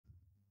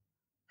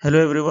Hello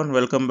everyone,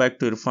 welcome back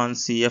to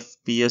Irfan's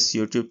CFPS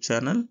YouTube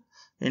channel.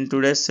 In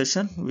today's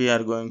session, we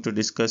are going to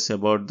discuss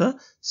about the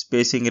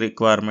spacing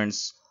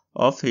requirements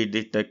of heat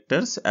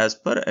detectors as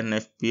per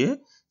NFPA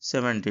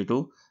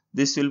 72.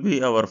 This will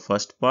be our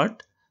first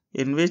part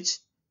in which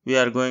we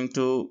are going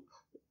to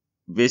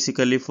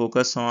basically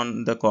focus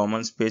on the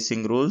common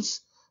spacing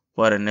rules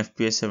for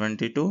NFPA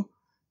 72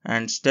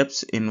 and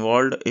steps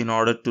involved in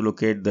order to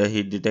locate the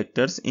heat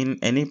detectors in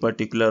any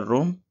particular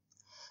room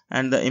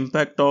and the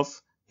impact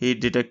of heat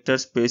detector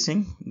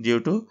spacing due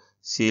to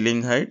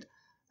ceiling height,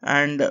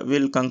 and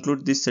we'll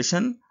conclude this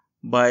session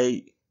by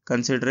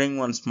considering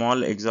one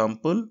small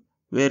example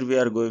where we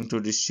are going to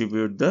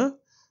distribute the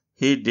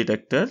heat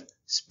detector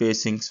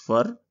spacings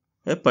for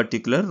a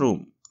particular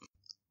room.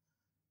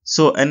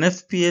 So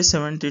NFPA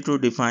 72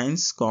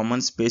 defines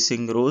common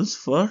spacing rules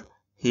for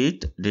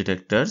heat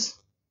detectors.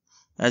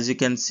 As you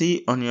can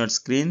see on your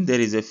screen, there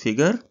is a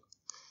figure.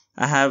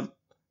 I have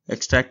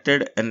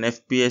extracted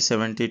NFPA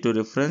 72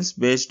 reference.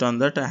 Based on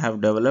that, I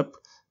have developed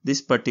this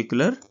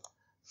particular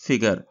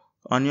figure.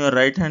 On your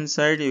right hand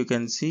side, you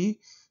can see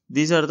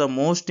these are the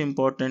most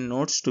important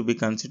notes to be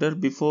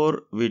considered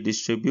before we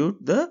distribute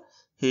the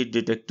heat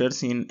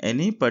detectors in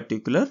any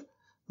particular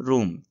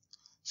room.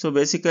 So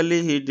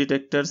basically, heat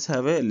detectors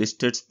have a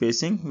listed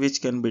spacing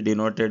which can be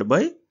denoted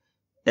by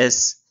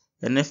S.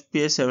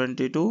 NFPA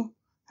 72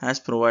 has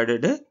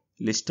provided a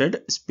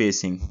listed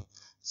spacing.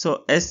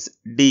 So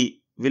SD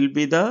will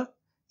be the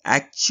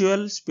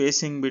actual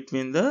spacing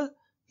between the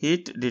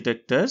heat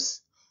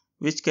detectors,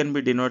 which can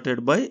be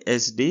denoted by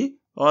SD,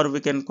 or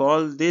we can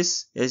call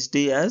this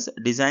SD as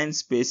design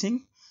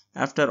spacing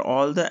after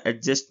all the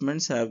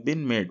adjustments have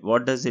been made.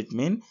 What does it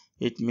mean?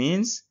 It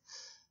means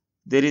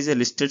there is a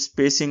listed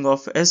spacing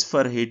of S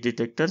for heat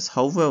detectors.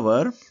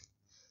 However,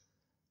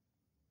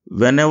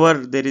 whenever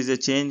there is a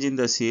change in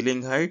the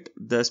ceiling height,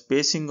 the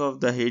spacing of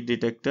the heat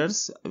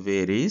detectors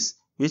varies,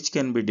 which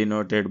can be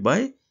denoted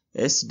by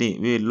SD.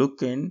 We will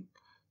look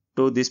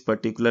into this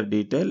particular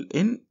detail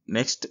in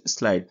next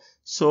slide.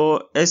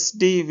 So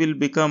SD will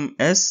become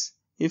S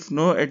if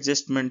no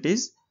adjustment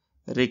is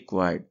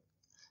required.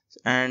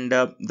 And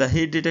the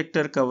heat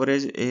detector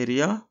coverage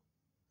area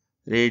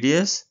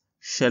radius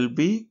shall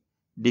be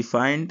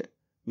defined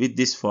with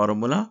this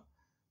formula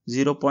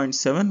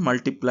 0.7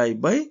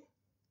 multiplied by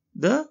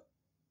the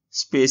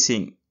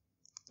spacing,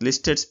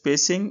 listed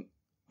spacing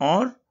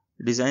or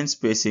design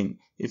spacing.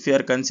 If you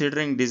are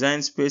considering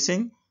design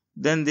spacing,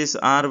 then this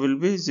R will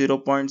be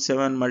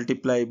 0.7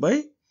 multiplied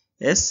by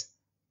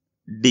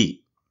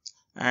SD.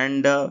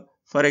 And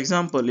for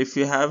example, if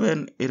you have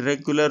an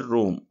irregular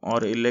room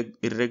or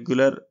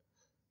irregular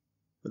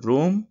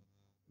room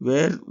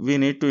where we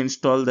need to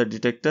install the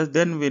detectors,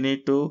 then we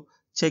need to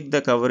check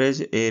the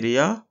coverage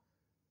area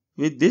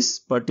with this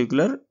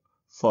particular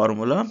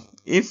formula.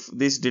 If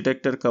this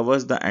detector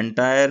covers the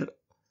entire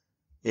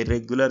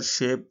irregular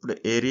shaped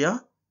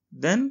area,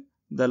 then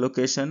the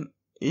location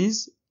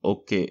is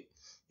okay.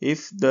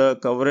 If the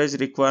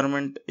coverage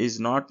requirement is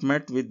not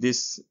met with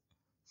this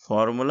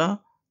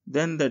formula,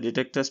 then the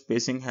detector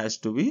spacing has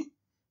to be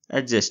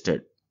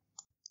adjusted.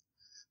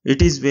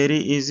 It is very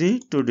easy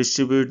to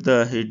distribute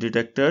the heat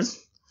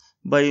detectors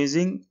by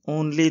using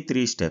only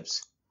three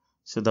steps.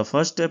 So the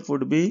first step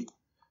would be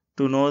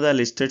to know the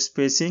listed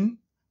spacing,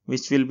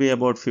 which will be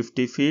about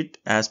 50 feet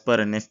as per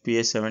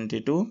NFPA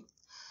 72.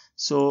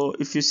 So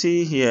if you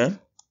see here,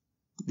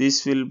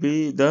 this will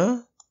be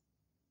the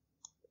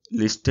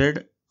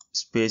listed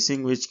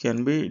spacing which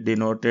can be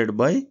denoted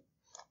by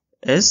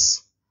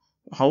S.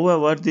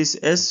 However, this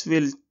S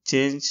will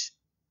change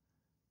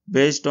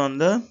based on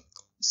the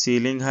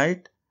ceiling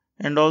height,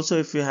 and also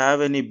if you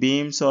have any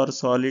beams or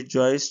solid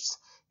joists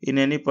in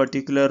any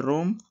particular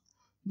room,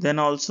 then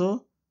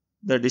also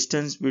the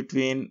distance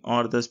between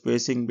or the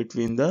spacing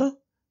between the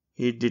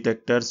heat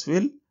detectors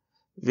will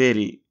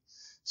vary.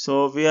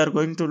 So we are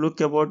going to look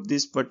about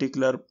this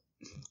particular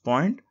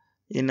point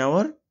in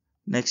our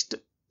next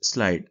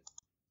slide.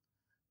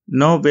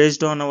 Now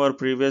based on our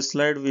previous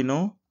slide, we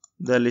know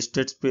the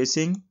listed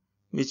spacing,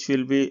 which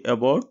will be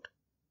about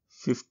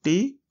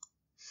 50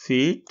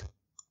 feet,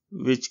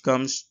 which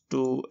comes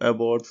to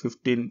about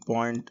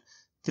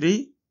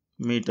 15.3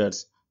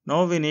 meters.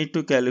 Now we need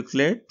to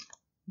calculate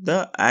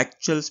the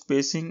actual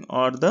spacing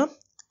or the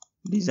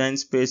design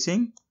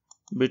spacing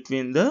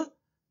between the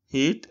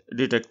heat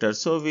detectors.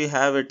 So we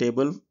have a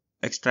table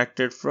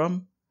extracted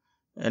from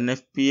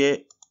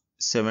NFPA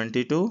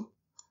 72.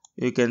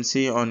 You can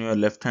see on your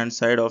left hand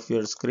side of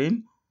your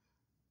screen.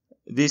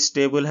 This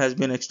table has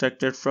been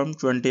extracted from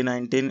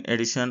 2019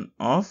 edition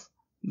of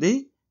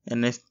the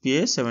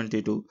NFPA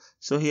 72.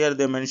 So here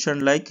they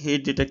mentioned like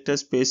heat detector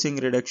spacing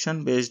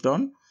reduction based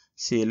on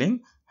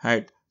ceiling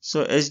height.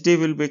 So SD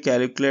will be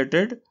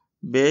calculated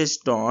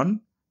based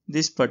on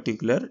this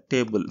particular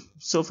table.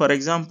 So for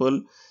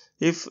example,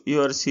 if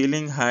your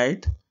ceiling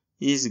height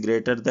is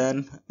greater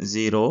than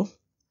 0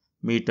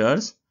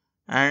 meters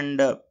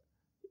and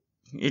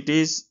it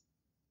is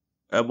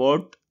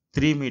about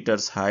 3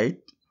 meters height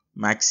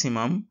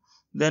maximum,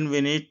 then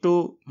we need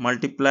to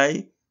multiply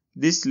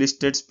this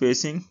listed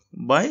spacing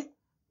by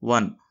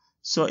 1.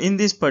 So in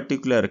this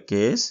particular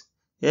case,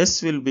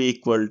 S will be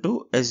equal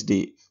to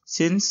SD,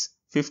 since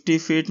 50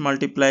 feet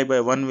multiplied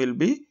by 1 will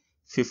be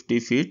 50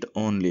 feet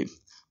only.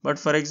 But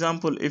for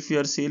example, if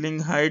your ceiling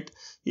height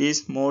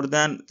is more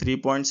than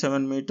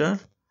 3.7 meter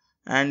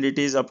and it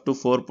is up to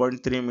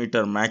 4.3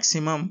 meter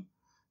maximum,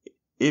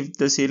 if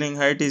the ceiling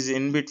height is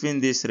in between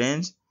this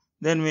range,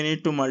 then we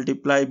need to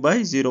multiply by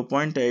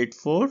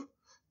 0.84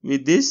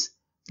 with this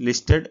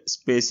listed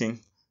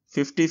spacing.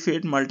 50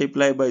 feet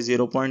multiplied by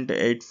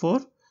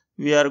 0.84,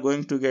 we are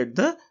going to get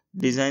the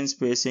design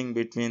spacing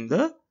between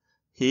the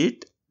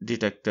heat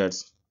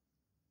detectors.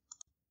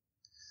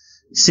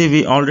 See,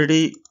 we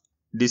already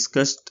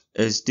discussed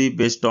SD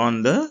based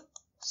on the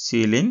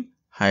ceiling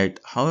height.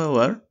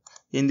 However,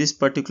 in this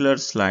particular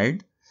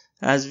slide,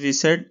 as we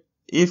said,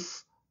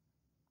 if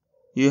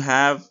you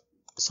have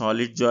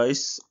solid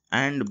joists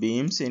and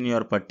beams in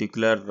your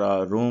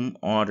particular room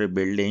or a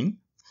building,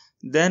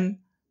 then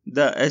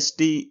the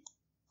SD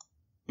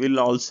will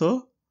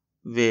also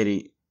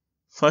vary.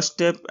 First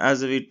step,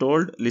 as we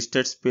told,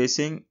 listed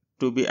spacing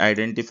to be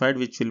identified,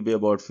 which will be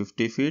about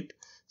 50 feet.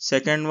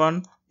 Second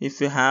one,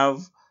 if you have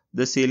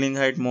the ceiling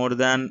height more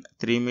than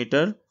 3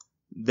 meter,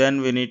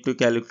 then we need to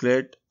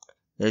calculate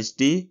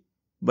SD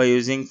by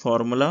using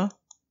formula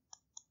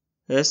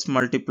S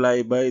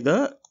multiplied by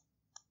the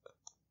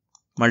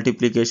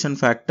multiplication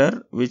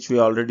factor, which we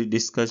already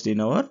discussed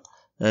in our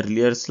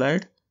earlier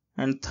slide.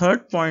 And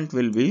third point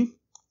will be,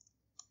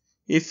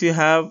 if you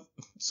have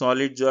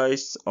solid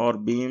joists or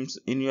beams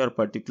in your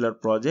particular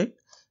project,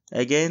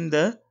 again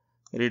the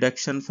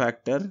reduction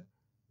factor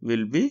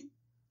will be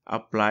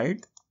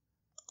applied.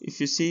 If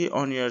you see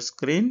on your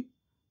screen,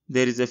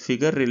 there is a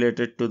figure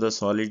related to the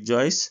solid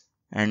joists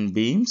and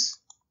beams,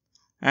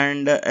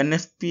 and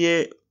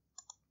NFPA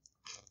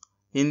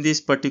in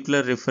these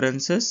particular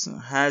references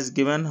has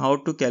given how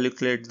to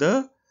calculate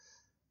the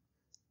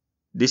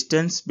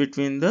distance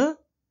between the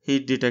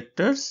heat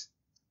detectors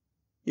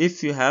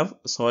if you have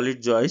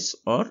solid joists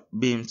or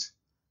beams.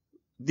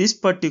 This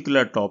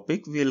particular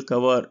topic we will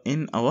cover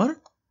in our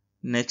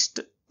next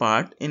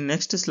part. In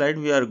next slide,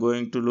 we are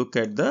going to look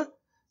at the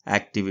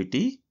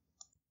activity.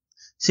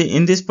 See,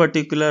 in this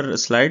particular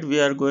slide, we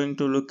are going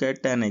to look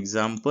at an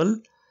example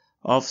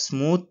of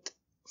smooth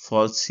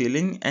false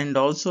ceiling and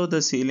also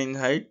the ceiling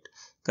height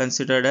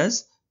considered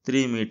as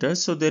 3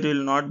 meters. So there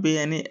will not be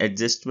any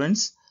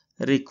adjustments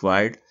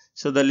required.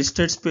 So the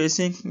listed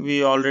spacing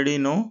we already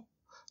know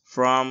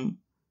from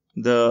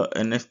the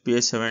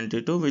NFPA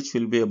 72, which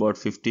will be about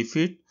 50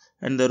 feet,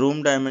 and the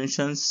room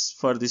dimensions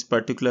for this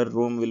particular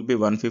room will be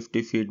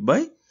 150 feet by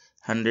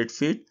 100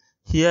 feet.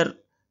 Here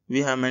we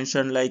have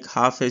mentioned like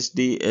half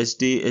SD,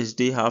 SD,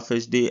 SD, half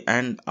SD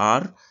and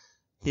R.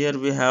 Here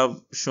we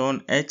have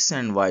shown X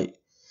and Y.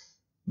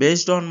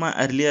 Based on my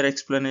earlier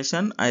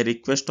explanation, I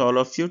request all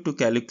of you to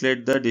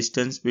calculate the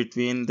distance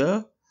between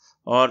the,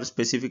 or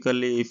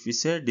specifically if we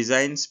say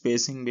design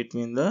spacing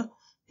between the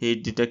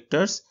heat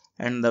detectors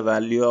and the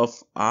value of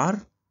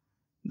R,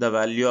 the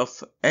value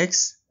of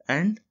X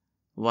and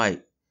Y.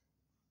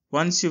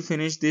 Once you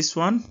finish this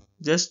one,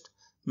 just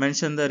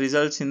mention the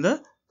results in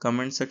the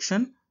comment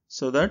section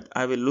so that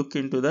I will look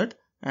into that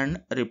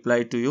and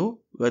reply to you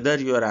whether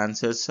your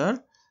answers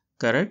are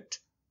correct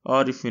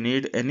or if you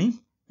need any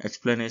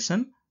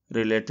explanation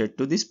related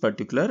to this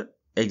particular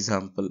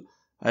example.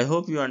 I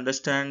hope you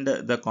understand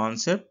the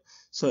concept.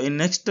 So in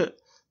next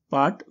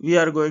part, we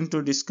are going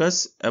to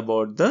discuss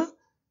about the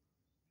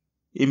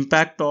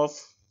impact of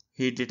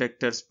heat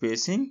detector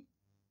spacing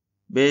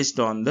based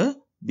on the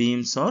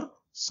beams or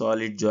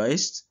solid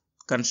joists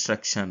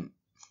construction.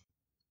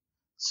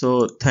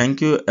 So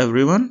thank you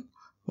everyone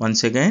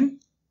once again.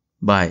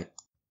 Bye.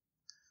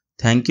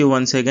 Thank you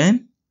once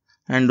again,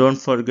 and don't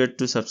forget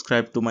to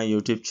subscribe to my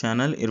YouTube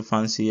channel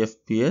Irfan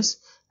CFPS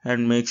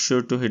and make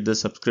sure to hit the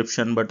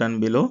subscription button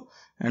below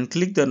and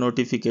click the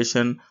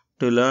notification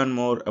to learn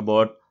more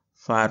about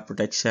fire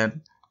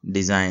protection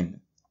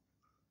design.